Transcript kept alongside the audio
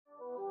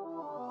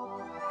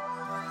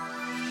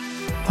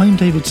I'm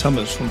David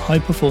Summers from High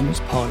Performance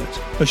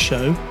Pilot, a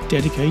show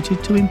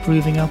dedicated to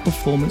improving our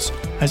performance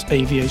as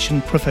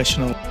aviation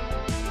professionals.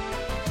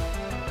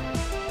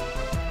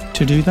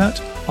 To do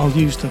that, I'll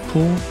use the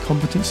core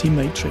competency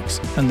matrix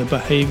and the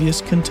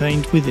behaviours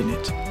contained within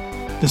it,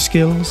 the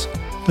skills,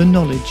 the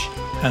knowledge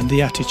and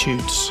the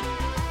attitudes.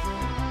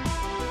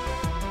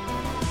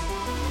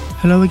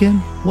 Hello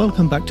again,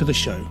 welcome back to the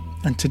show.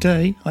 And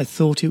today I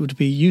thought it would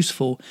be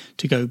useful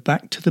to go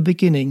back to the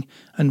beginning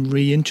and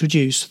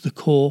reintroduce the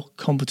core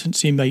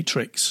competency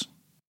matrix.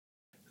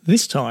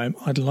 This time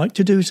I'd like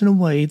to do it in a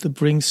way that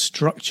brings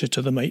structure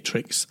to the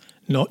matrix,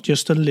 not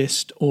just a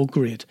list or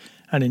grid,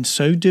 and in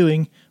so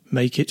doing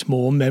make it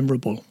more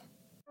memorable.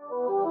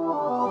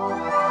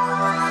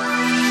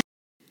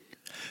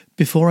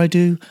 Before I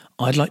do,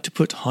 I'd like to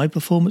put High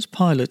Performance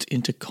Pilot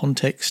into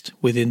context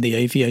within the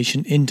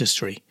aviation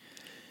industry.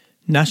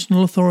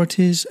 National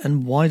authorities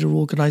and wider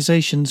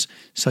organisations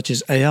such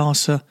as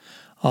EASA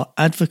are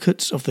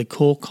advocates of the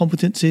core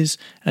competencies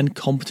and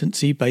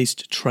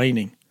competency-based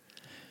training.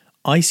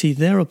 I see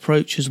their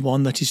approach as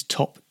one that is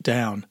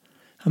top-down,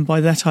 and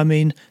by that I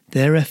mean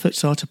their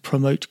efforts are to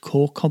promote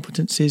core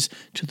competencies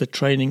to the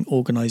training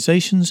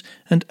organisations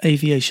and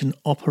aviation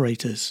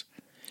operators.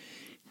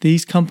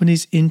 These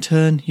companies in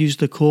turn use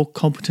the core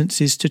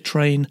competencies to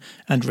train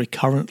and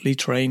recurrently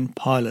train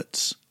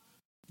pilots.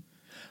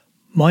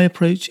 My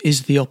approach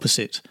is the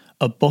opposite,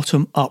 a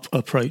bottom-up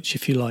approach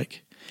if you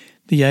like.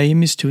 The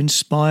aim is to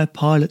inspire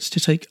pilots to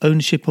take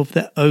ownership of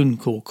their own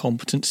core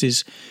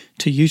competencies,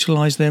 to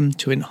utilise them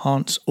to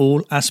enhance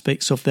all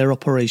aspects of their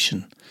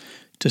operation,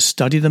 to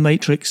study the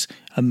matrix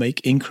and make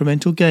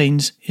incremental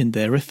gains in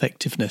their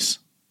effectiveness.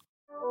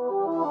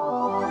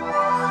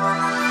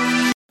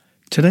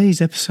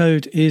 Today's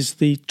episode is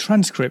the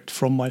transcript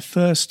from my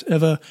first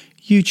ever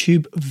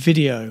YouTube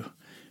video.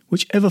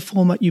 Whichever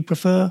format you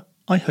prefer,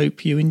 I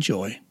hope you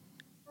enjoy.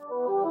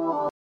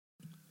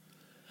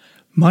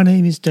 My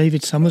name is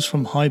David Summers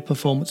from High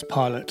Performance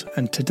Pilot,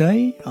 and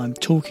today I'm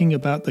talking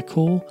about the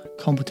core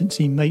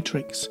competency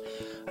matrix,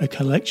 a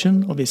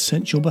collection of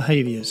essential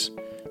behaviours,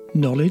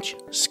 knowledge,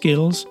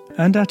 skills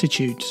and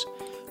attitudes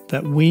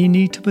that we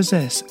need to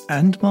possess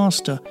and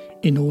master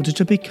in order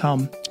to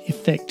become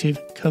effective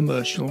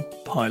commercial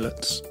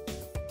pilots.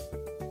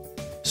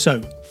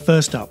 So,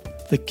 first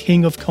up, the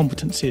king of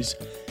competencies,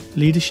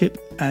 leadership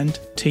and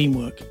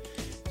teamwork.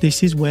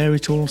 This is where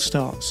it all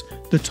starts,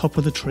 the top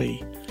of the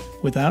tree.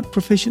 Without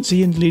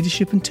proficiency in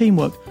leadership and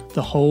teamwork,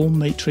 the whole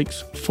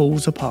matrix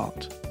falls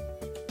apart.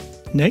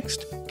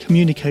 Next,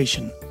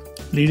 communication.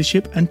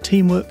 Leadership and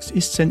teamwork's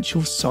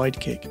essential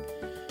sidekick.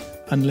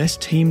 Unless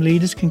team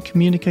leaders can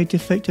communicate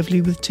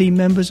effectively with team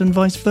members and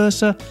vice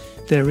versa,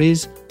 there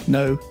is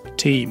no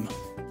team.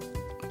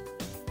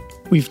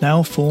 We've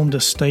now formed a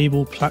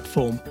stable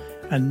platform,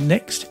 and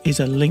next is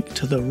a link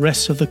to the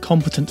rest of the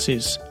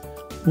competencies,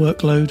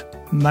 workload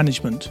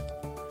management.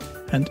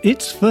 And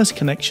its first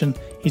connection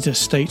is a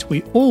state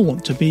we all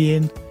want to be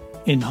in,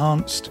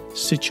 enhanced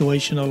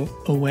situational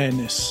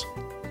awareness.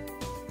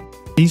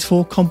 These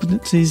four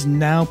competencies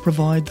now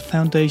provide the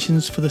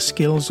foundations for the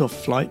skills of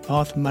Flight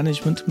Path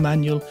Management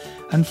Manual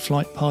and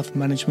Flight Path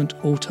Management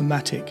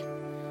Automatic.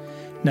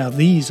 Now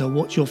these are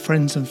what your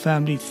friends and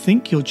family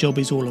think your job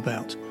is all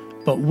about,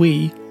 but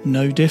we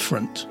know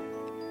different.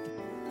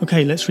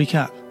 Okay, let's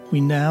recap.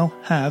 We now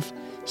have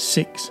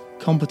 6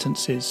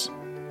 competencies: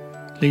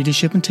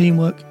 leadership and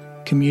teamwork,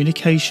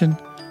 communication,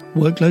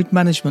 workload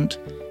management,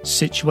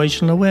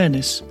 situational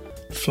awareness,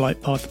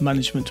 Flight Path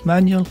Management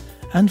Manual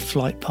and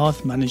Flight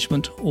Path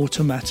Management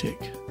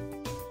Automatic.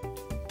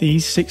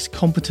 These 6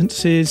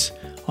 competencies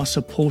are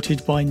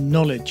supported by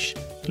knowledge,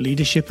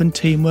 leadership and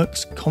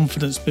teamwork's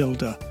confidence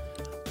builder,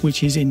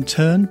 which is in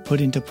turn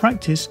put into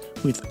practice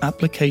with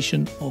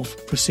application of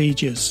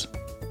procedures.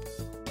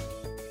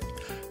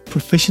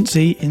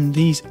 Proficiency in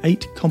these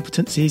 8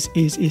 competencies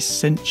is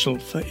essential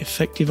for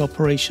effective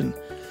operation,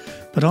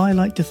 but I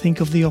like to think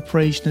of the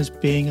operation as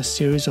being a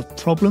series of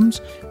problems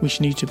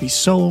which need to be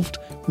solved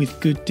with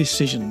good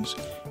decisions,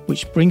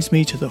 which brings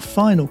me to the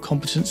final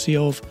competency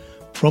of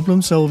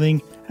problem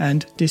solving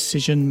and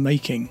decision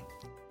making.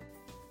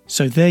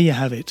 So there you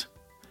have it,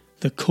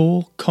 the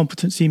core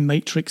competency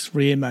matrix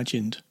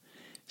reimagined.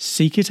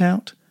 Seek it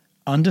out,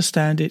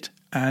 understand it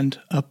and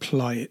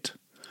apply it.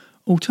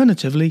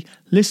 Alternatively,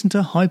 listen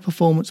to High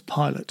Performance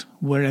Pilot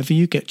wherever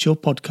you get your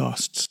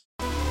podcasts.